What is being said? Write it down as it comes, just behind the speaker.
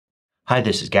Hi,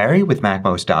 this is Gary with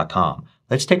MACMOST.com.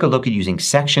 Let's take a look at using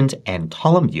sections and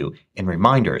column view in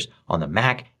reminders on the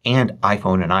Mac and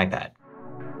iPhone and iPad.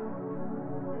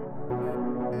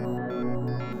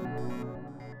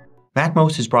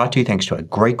 MACMOST is brought to you thanks to a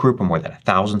great group of more than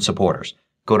 1,000 supporters.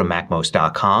 Go to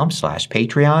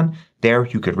MACMOST.com/Patreon. There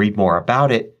you could read more about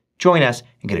it, join us,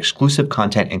 and get exclusive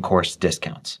content and course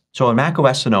discounts. So on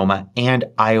macOS Sonoma and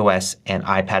iOS and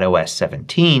iPadOS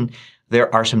 17,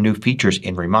 there are some new features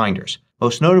in reminders.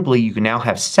 Most notably, you can now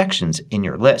have sections in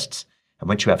your lists. And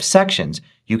once you have sections,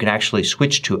 you can actually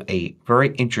switch to a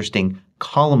very interesting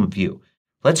column view.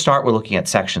 Let's start with looking at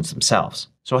sections themselves.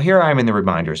 So here I am in the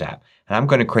Reminders app and I'm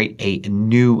going to create a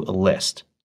new list.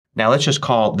 Now let's just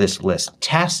call this list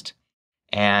Test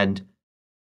and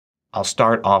I'll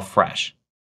start off fresh.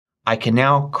 I can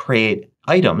now create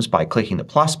items by clicking the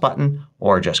plus button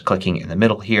or just clicking in the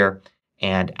middle here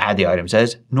and add the items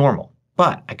as normal.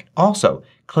 But I can also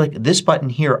click this button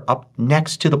here up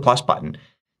next to the plus button.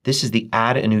 This is the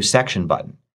Add a New Section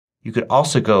button. You could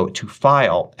also go to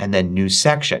File and then New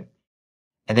Section.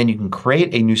 And then you can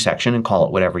create a new section and call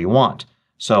it whatever you want.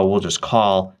 So we'll just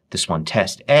call this one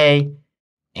Test A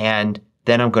and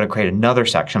then I'm going to create another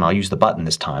section. I'll use the button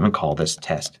this time and call this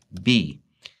Test B.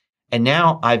 And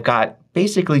now I've got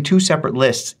basically two separate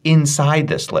lists inside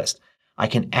this list. I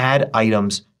can add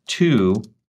items to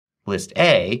list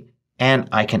A and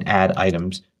I can add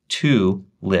items to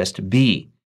list B.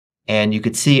 And you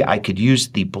could see I could use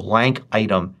the blank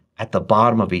item at the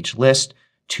bottom of each list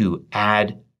to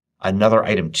add another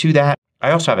item to that. I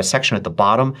also have a section at the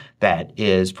bottom that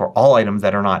is for all items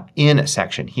that are not in a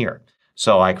section here.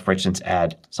 So I can, for instance,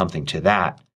 add something to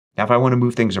that. Now if I want to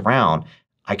move things around,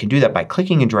 I can do that by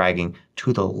clicking and dragging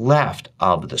to the left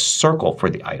of the circle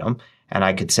for the item. And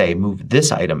I could say move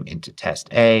this item into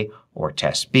Test A or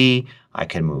Test B. I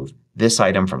can move this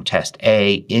item from Test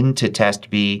A into Test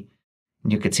B.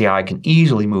 And you can see how I can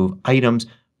easily move items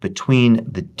between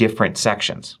the different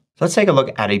sections. So let's take a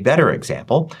look at a better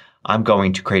example. I'm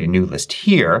going to create a new list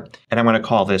here and I'm going to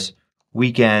call this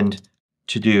Weekend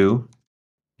To Do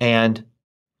and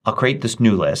I'll create this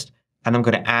new list and I'm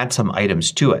going to add some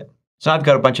items to it. So I've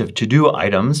got a bunch of to-do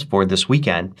items for this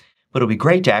weekend, but it'll be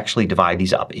great to actually divide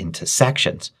these up into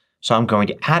sections. So I'm going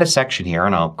to add a section here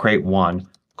and I'll create one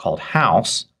called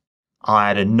House. I'll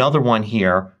add another one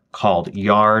here called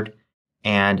Yard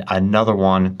and another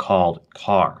one called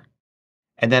Car.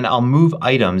 And then I'll move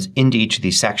items into each of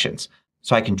these sections.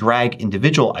 So I can drag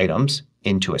individual items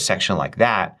into a section like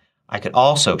that. I could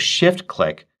also shift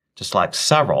click to select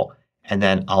several and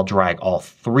then I'll drag all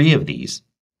three of these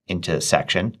into a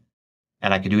section.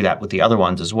 And I could do that with the other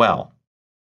ones as well.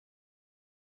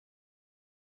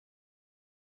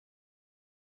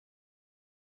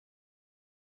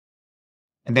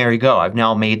 And there you go. I've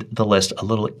now made the list a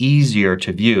little easier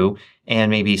to view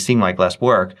and maybe seem like less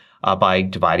work by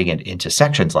dividing it into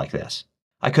sections like this.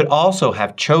 I could also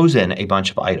have chosen a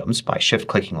bunch of items by shift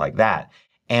clicking like that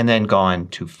and then gone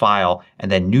to File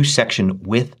and then New Section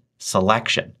with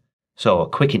Selection. So a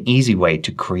quick and easy way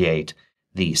to create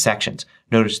the sections.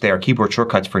 Notice there are keyboard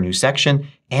shortcuts for New Section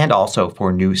and also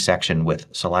for New Section with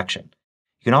Selection.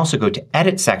 You can also go to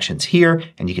Edit Sections here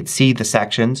and you can see the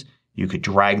sections. You could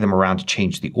drag them around to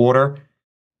change the order.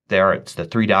 There it's the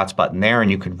three dots button there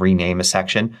and you can rename a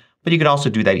section. But you can also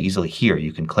do that easily here.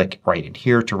 You can click right in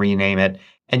here to rename it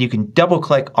and you can double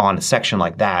click on a section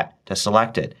like that to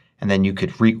select it and then you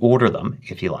could reorder them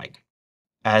if you like.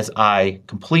 As I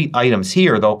complete items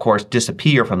here, they'll of course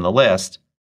disappear from the list.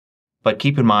 But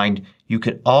keep in mind you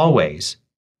can always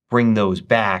bring those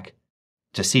back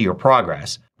to see your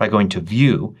progress by going to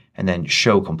View and then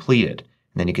Show Completed.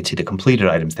 And then you can see the completed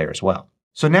items there as well.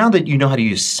 So now that you know how to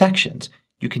use sections,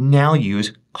 you can now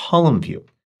use column view.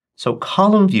 So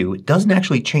column view doesn't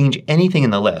actually change anything in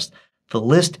the list. The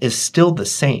list is still the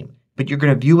same, but you're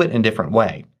going to view it in a different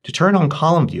way. To turn on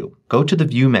column view, go to the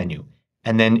View menu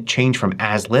and then change from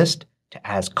As List to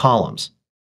As Columns.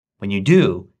 When you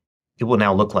do, it will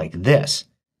now look like this.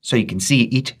 So you can see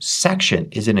each section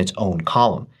is in its own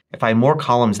column. If I had more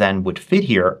columns than would fit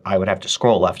here, I would have to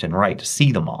scroll left and right to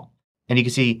see them all. And you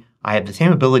can see I have the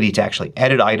same ability to actually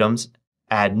edit items,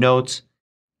 add notes,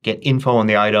 get info on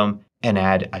the item, and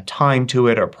add a time to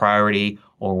it or priority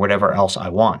or whatever else I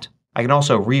want. I can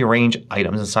also rearrange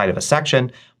items inside of a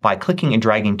section by clicking and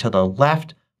dragging to the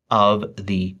left of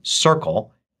the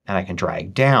circle and I can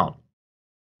drag down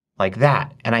like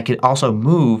that. And I can also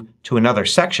move to another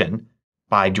section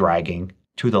by dragging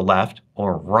to the left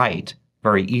or right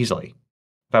very easily.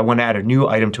 If I want to add a new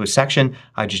item to a section,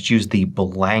 I just use the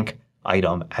blank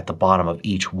item at the bottom of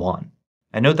each one.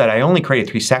 And note that I only created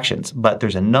 3 sections, but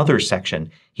there's another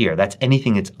section here. That's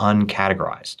anything that's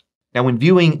uncategorized. Now when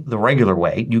viewing the regular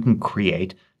way, you can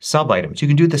create sub-items. You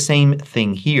can do the same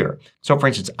thing here. So for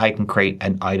instance, I can create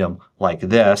an item like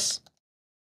this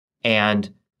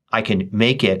and I can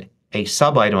make it a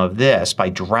sub-item of this by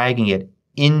dragging it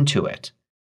into it.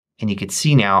 And you can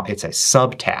see now it's a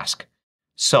subtask.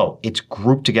 So it's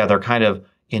grouped together kind of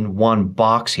in one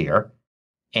box here.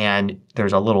 And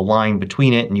there's a little line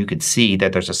between it and you can see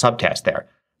that there's a subtask there.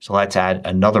 So let's add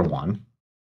another one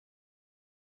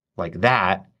like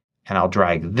that. And I'll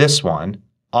drag this one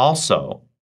also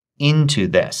into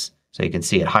this. So you can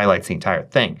see it highlights the entire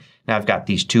thing. Now I've got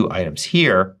these 2 items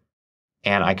here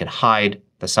and I can hide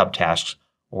the subtasks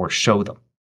or show them.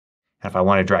 And if I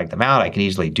want to drag them out I can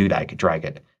easily do that. I could drag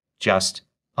it just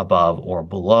above or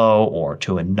below or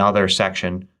to another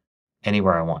section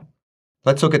anywhere I want.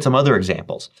 Let's look at some other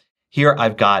examples. Here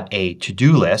I've got a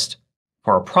to-do list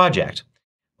for a project,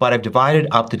 but I've divided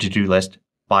up the to-do list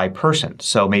by person.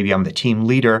 So maybe I'm the team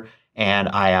leader and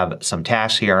I have some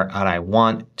tasks here and I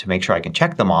want to make sure I can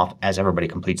check them off as everybody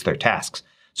completes their tasks.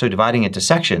 So dividing into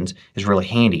sections is really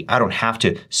handy. I don't have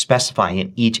to specify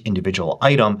in each individual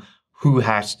item who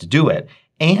has to do it.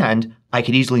 And I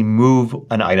could easily move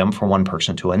an item from one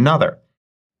person to another.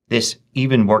 This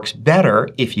even works better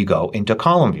if you go into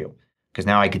column view. Because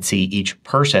now I could see each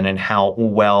person and how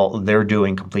well they're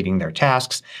doing completing their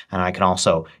tasks. And I can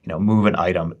also, move an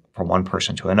item from one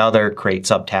person to another, create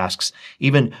subtasks,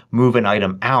 even move an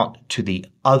item out to the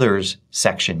others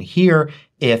section here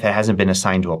if it hasn't been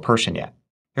assigned to a person yet.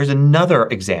 Here's another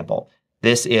example.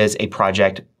 This is a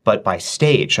project but by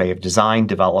stage. So you have design,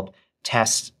 develop,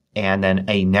 test, and then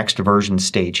a next version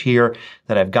stage here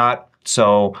that I've got.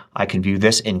 So I can view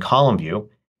this in column view.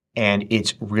 And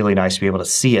it's really nice to be able to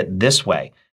see it this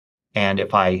way. And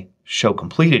if I show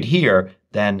completed here,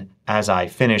 then as I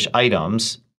finish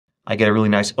items, I get a really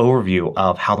nice overview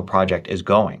of how the project is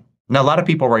going. Now a lot of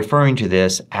people are referring to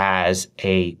this as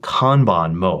a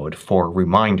Kanban mode for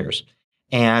reminders.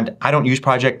 And I don't use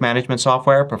project management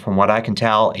software, but from what I can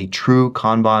tell, a true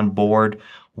Kanban board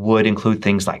would include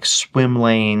things like swim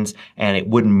lanes and it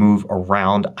wouldn't move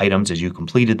around items as you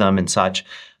completed them and such.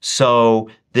 So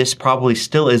this probably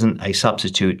still isn't a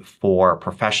substitute for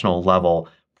professional level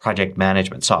project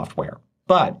management software,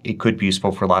 but it could be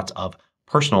useful for lots of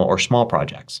personal or small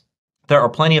projects. There are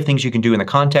plenty of things you can do in the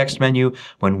context menu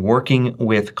when working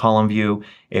with column view.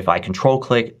 If I control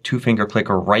click, 2-finger click,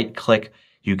 or right click,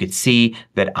 you could see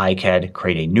that I can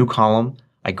create a new column.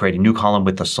 I create a new column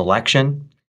with the selection.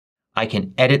 I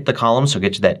can edit the column, so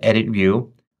get to that edit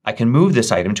view. I can move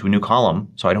this item to a new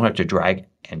column so I don't have to drag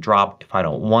and drop if I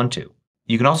don't want to.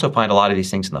 You can also find a lot of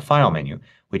these things in the File menu,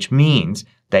 which means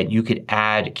that you could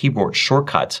add keyboard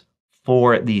shortcuts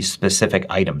for these specific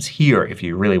items here if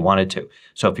you really wanted to.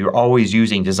 So if you're always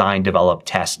using design, develop,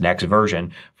 test, next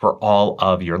version for all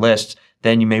of your lists,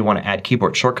 then you may want to add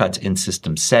keyboard shortcuts in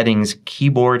System Settings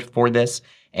keyboard for this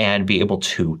and be able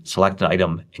to select an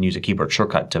item and use a keyboard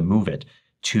shortcut to move it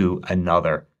to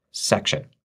another section.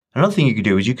 Another thing you can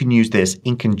do is you can use this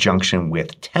in conjunction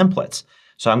with templates.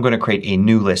 So I'm going to create a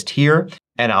new list here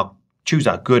and I'll choose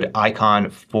a good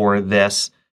icon for this.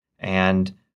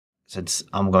 And since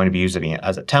I'm going to be using it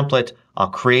as a template, I'll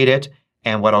create it.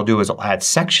 And what I'll do is I'll add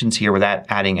sections here without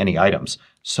adding any items.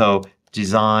 So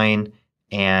design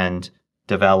and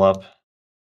develop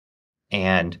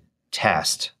and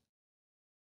test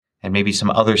and maybe some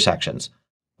other sections.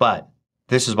 But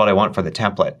this is what I want for the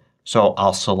template. So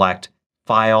I'll select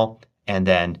File and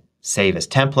then Save as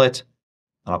Template.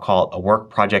 And I'll call it a Work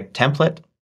Project Template.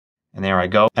 And there I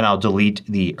go. And I'll delete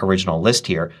the original list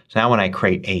here. So now when I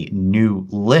create a new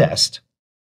list,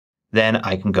 then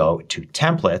I can go to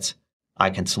Templates. I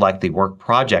can select the Work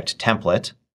Project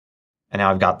Template. And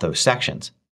now I've got those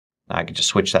sections. Now I can just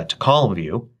switch that to column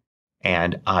view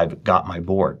and I've got my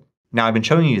board. Now I've been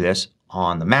showing you this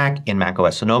on the Mac in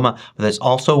macOS Sonoma, but this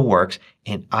also works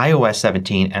in iOS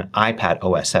 17 and iPad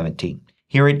OS 17.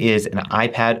 Here it is in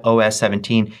iPad OS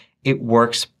 17. It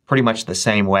works pretty much the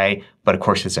same way, but of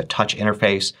course it's a touch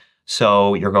interface.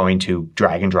 So you're going to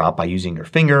drag and drop by using your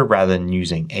finger rather than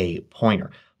using a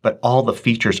pointer. But all the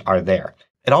features are there.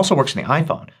 It also works on the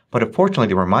iPhone, but unfortunately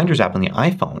the Reminders app on the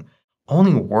iPhone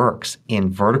only works in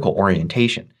vertical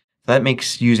orientation. That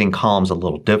makes using columns a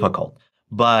little difficult.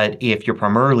 But if you're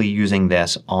primarily using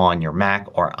this on your Mac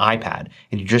or iPad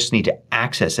and you just need to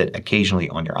access it occasionally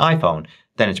on your iPhone,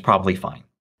 then it's probably fine.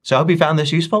 So I hope you found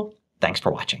this useful. Thanks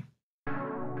for watching.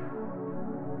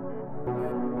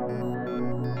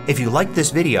 If you liked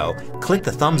this video, click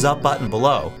the thumbs up button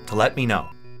below to let me know.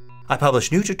 I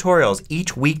publish new tutorials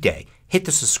each weekday hit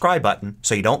the subscribe button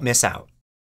so you don't miss out.